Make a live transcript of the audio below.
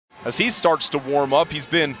as he starts to warm up. He's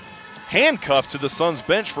been handcuffed to the Suns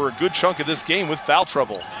bench for a good chunk of this game with foul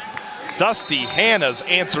trouble. Dusty Hannas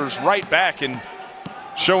answers right back and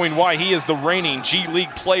showing why he is the reigning G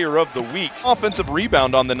League Player of the Week. Offensive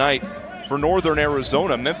rebound on the night for Northern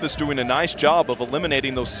Arizona. Memphis doing a nice job of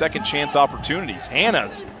eliminating those second chance opportunities.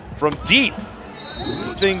 Hannas from deep.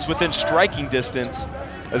 Things within striking distance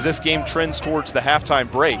as this game trends towards the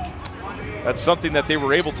halftime break. That's something that they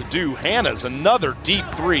were able to do. Hannas, another deep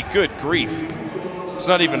three. Good grief. It's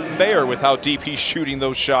not even fair with how deep he's shooting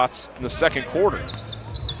those shots in the second quarter.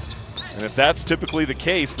 And if that's typically the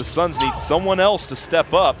case, the Suns need someone else to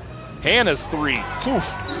step up. Hannas three.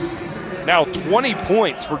 Oof. Now 20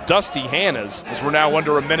 points for Dusty Hannas as we're now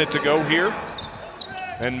under a minute to go here.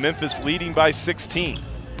 And Memphis leading by 16.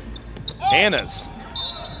 Hannas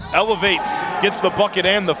elevates, gets the bucket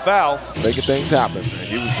and the foul. Making things happen.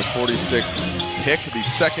 He was the 46th pick, the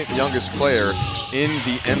second youngest player in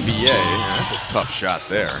the NBA. That's a tough shot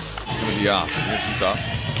there. It's going to be off. Here's Utah.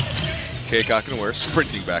 Kaycock and Ware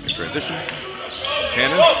sprinting back in transition.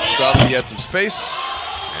 Hannas saw that he had some space.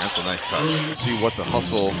 And that's a nice touch. See what the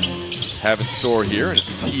Hustle have in store here, and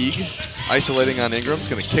it's Teague isolating on Ingram. It's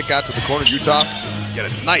going to kick out to the corner. Utah get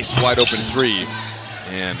a nice wide open three.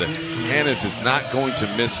 And Hannas is not going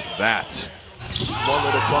to miss that. One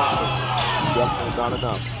little block, definitely not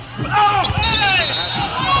enough.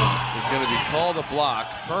 Is going to be called a block.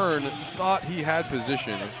 Hearn thought he had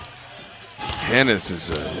position. Hannas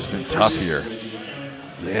has been tough here.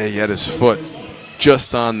 Yeah, he had his foot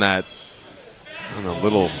just on that, on a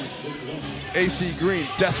little. AC Green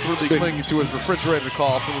desperately clinging to his refrigerator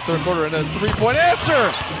call for the third quarter, and a three-point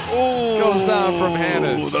answer goes down from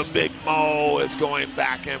Hannas. The big Mo is going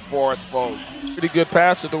back and forth, folks. Pretty good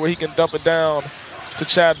passer the way he can dump it down to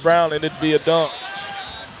Chad Brown and it'd be a dunk.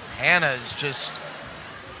 Hannas just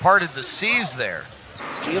parted the seas there.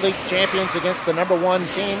 G League champions against the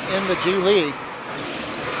 #1 team in the G League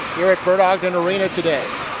here at Bert Ogden Arena today.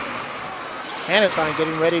 Hannas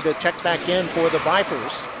getting ready to check back in for the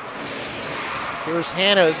Vipers. Here's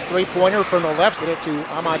Hannas, three-pointer from the left. Get it to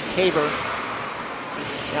Ahmad Kaver.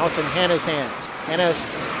 Now it's in Hannas' hands.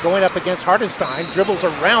 Hannas going up against Hartenstein, dribbles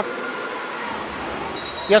around.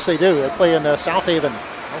 Yes, they do. They play in South Haven.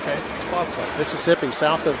 Okay, I thought so. Mississippi,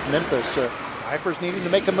 south of Memphis. Vipers needing to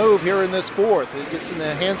make a move here in this fourth. It gets in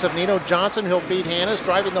the hands of Nino Johnson. He'll feed Hannas,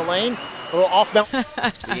 driving the lane. A little off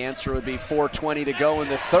balance. The answer would be 4:20 to go in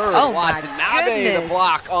the third. Oh my Watanabe, the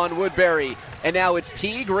block on Woodbury. And now it's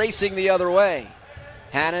Teague racing the other way.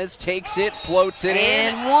 Hannas takes it, floats it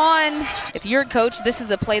in. And one. If you're a coach, this is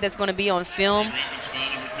a play that's going to be on film.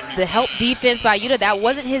 The help defense by Utah, that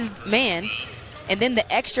wasn't his man. And then the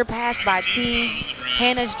extra pass by Teague.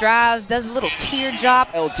 Hannas drives, does a little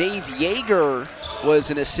teardrop. Well, Dave Yeager was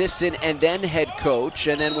an assistant and then head coach.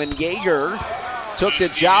 And then when Yeager took the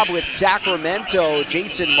job with Sacramento,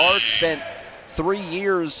 Jason March spent 3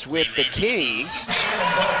 years with the Kings.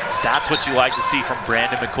 That's what you like to see from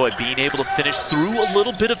Brandon McCoy, being able to finish through a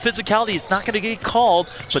little bit of physicality. It's not going to get called,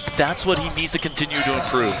 but that's what he needs to continue to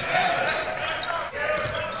improve.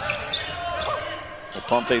 The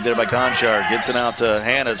pump fake there by Conchard. Gets it out to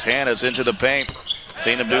Hannas. Hannas into the paint.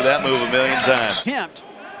 Seen him do that move a million times. Kent.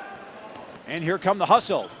 And here come the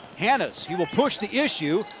Hustle. Hannas, he will push the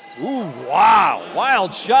issue. Ooh, wow,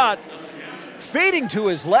 wild shot. Fading to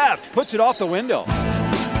his left, puts it off the window.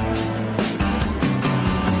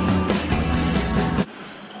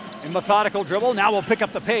 In methodical dribble, now we'll pick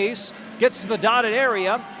up the pace. Gets to the dotted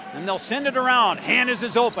area, and they'll send it around. Hannas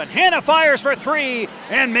is open. Hanna fires for three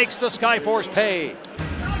and makes the Skyforce pay.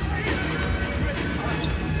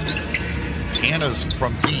 Hannas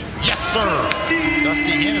from deep. Yes, sir.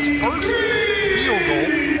 Dusty Hannas' first field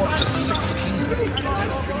goal up to 16.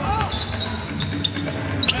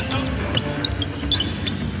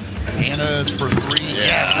 Hannas for three.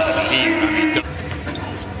 Yes.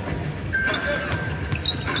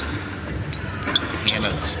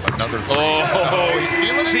 Hannas, another three. Oh, he's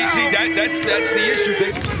feeling it. That's the issue.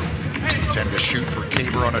 They tend to shoot for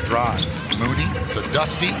Kaver on a drive. Mooney to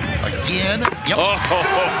Dusty again. Yep.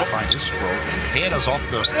 Find his stroke. Hannas off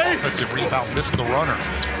the offensive rebound, missed the runner.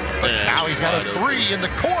 But now he's got a three in the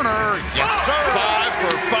corner. Yes, sir. 5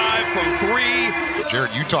 for 5 from 3.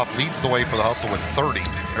 Jared Uthoff leads the way for the Hustle with 30.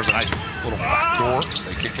 There's a nice little back door.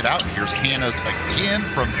 They kick it out. Here's Hannas again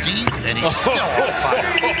from deep, and he's still on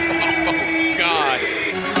fire. Oh, God.